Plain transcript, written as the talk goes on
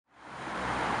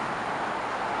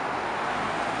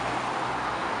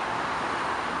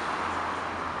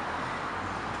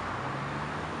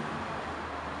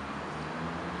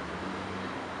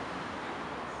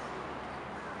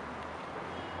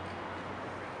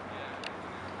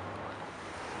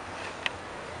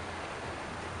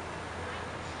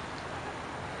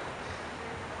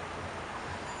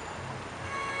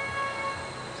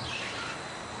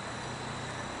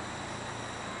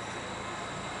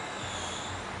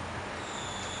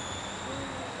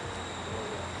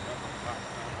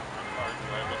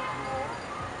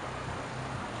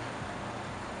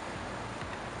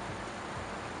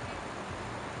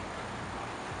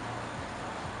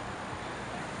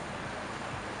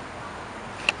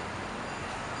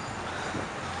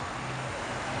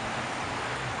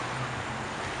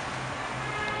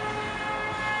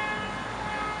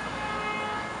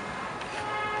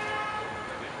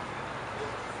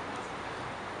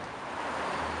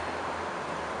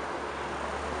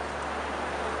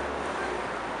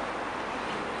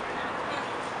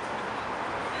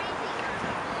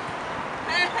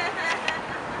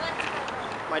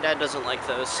My dad doesn't like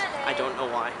those. I don't know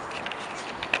why.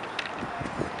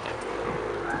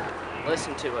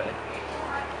 Listen to it.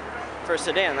 For a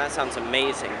sedan, that sounds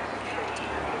amazing.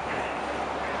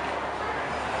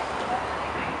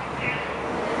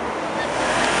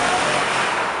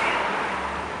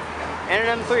 And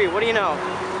an M3, what do you know?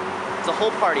 It's a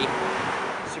whole party.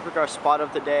 Supercar spot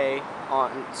of the day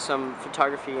on some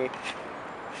photography.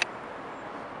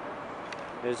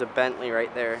 There's a Bentley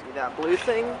right there. See that blue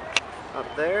thing up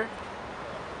there?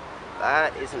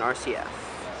 That is an RCF.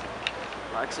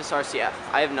 Lexus RCF.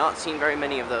 I have not seen very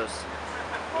many of those.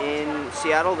 In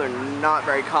Seattle, they're not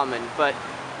very common, but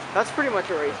that's pretty much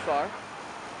a race car.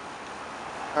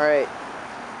 Alright,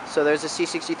 so there's a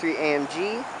C63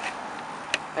 AMG,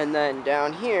 and then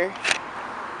down here,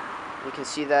 you can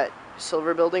see that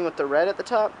silver building with the red at the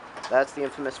top. That's the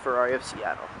infamous Ferrari of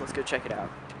Seattle. Let's go check it out.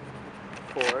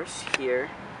 Of course, here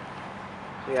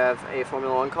we have a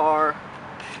Formula One car,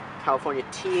 California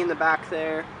T in the back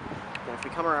there. And if we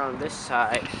come around this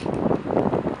side,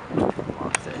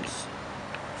 lock this.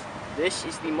 This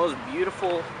is the most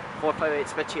beautiful 458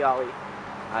 Speciale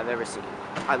I've ever seen.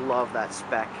 I love that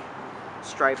spec.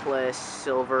 Stripeless,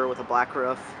 silver with a black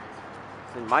roof.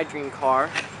 And my dream car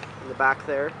in the back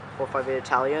there, 458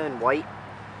 Italia in white.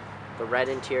 The red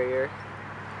interior.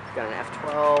 Got an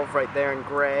F12 right there in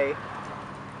gray.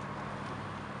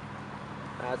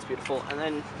 That's beautiful. And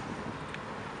then,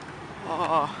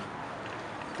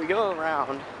 if we go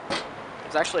around,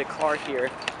 there's actually a car here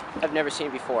I've never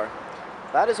seen before.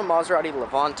 That is a Maserati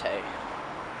Levante.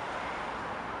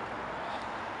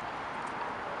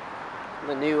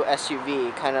 The new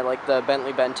SUV, kind of like the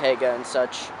Bentley Bentayga and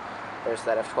such. There's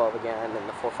that F12 again and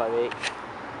the 458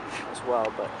 as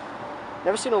well, but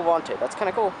never seen a Levante. That's kind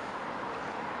of cool.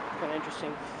 Kind of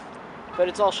interesting. But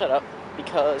it's all shut up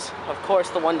because, of course,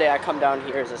 the one day I come down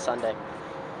here is a Sunday.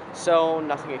 So,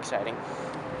 nothing exciting.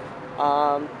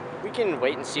 We can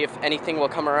wait and see if anything will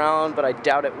come around, but I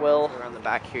doubt it will. Around the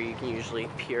back here, you can usually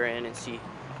peer in and see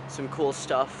some cool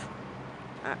stuff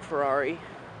at Ferrari.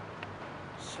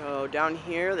 So down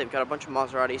here, they've got a bunch of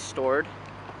Maseratis stored.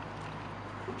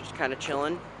 Just kind of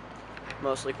chilling.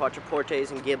 Mostly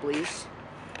Quattroportes and Ghiblis.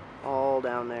 All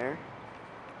down there.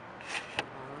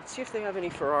 Let's see if they have any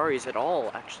Ferraris at all,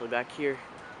 actually, back here.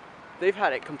 They've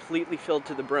had it completely filled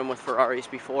to the brim with Ferraris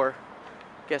before.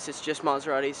 Guess it's just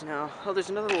Maseratis now. Oh, there's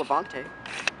another Levante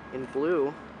in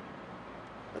blue.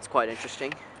 That's quite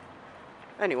interesting.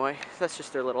 Anyway, that's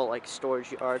just their little, like,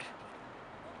 storage yard.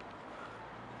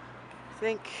 I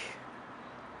think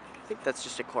that's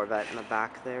just a Corvette in the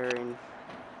back there in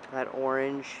that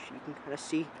orange. You can kind of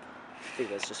see. I think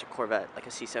that's just a Corvette, like a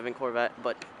C7 Corvette.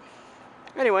 But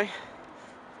anyway,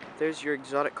 there's your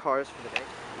exotic cars for the day.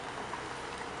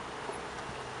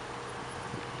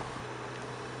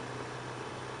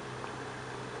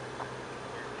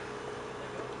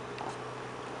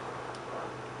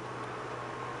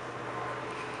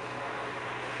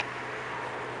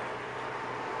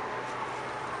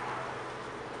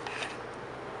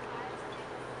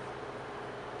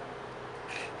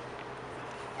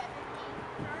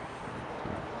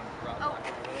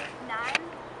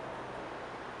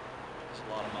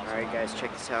 Alright guys,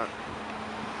 check this out.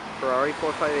 Ferrari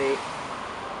 458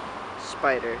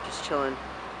 Spider, just chilling.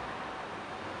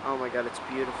 Oh my god, it's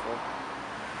beautiful.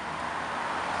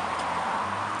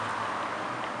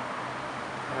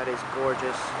 That is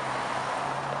gorgeous.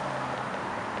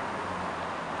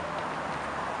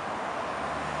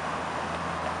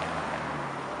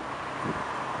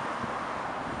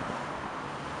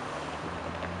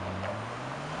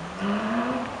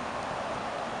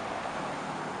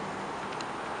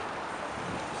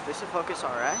 Is this a Focus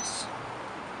RS?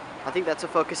 I think that's a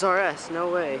Focus RS, no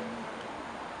way.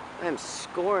 I am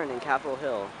scoring in Capitol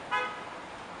Hill.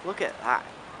 Look at that.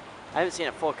 I haven't seen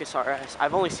a Focus RS.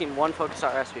 I've only seen one Focus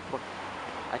RS before.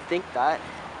 I think that,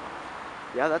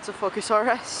 yeah, that's a Focus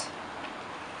RS.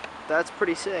 That's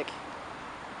pretty sick.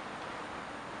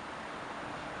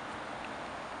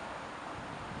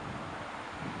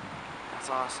 That's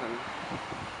awesome.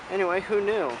 Anyway, who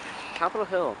knew? Capitol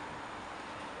Hill.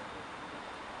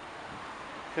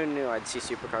 Who knew I'd see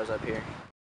supercars up here?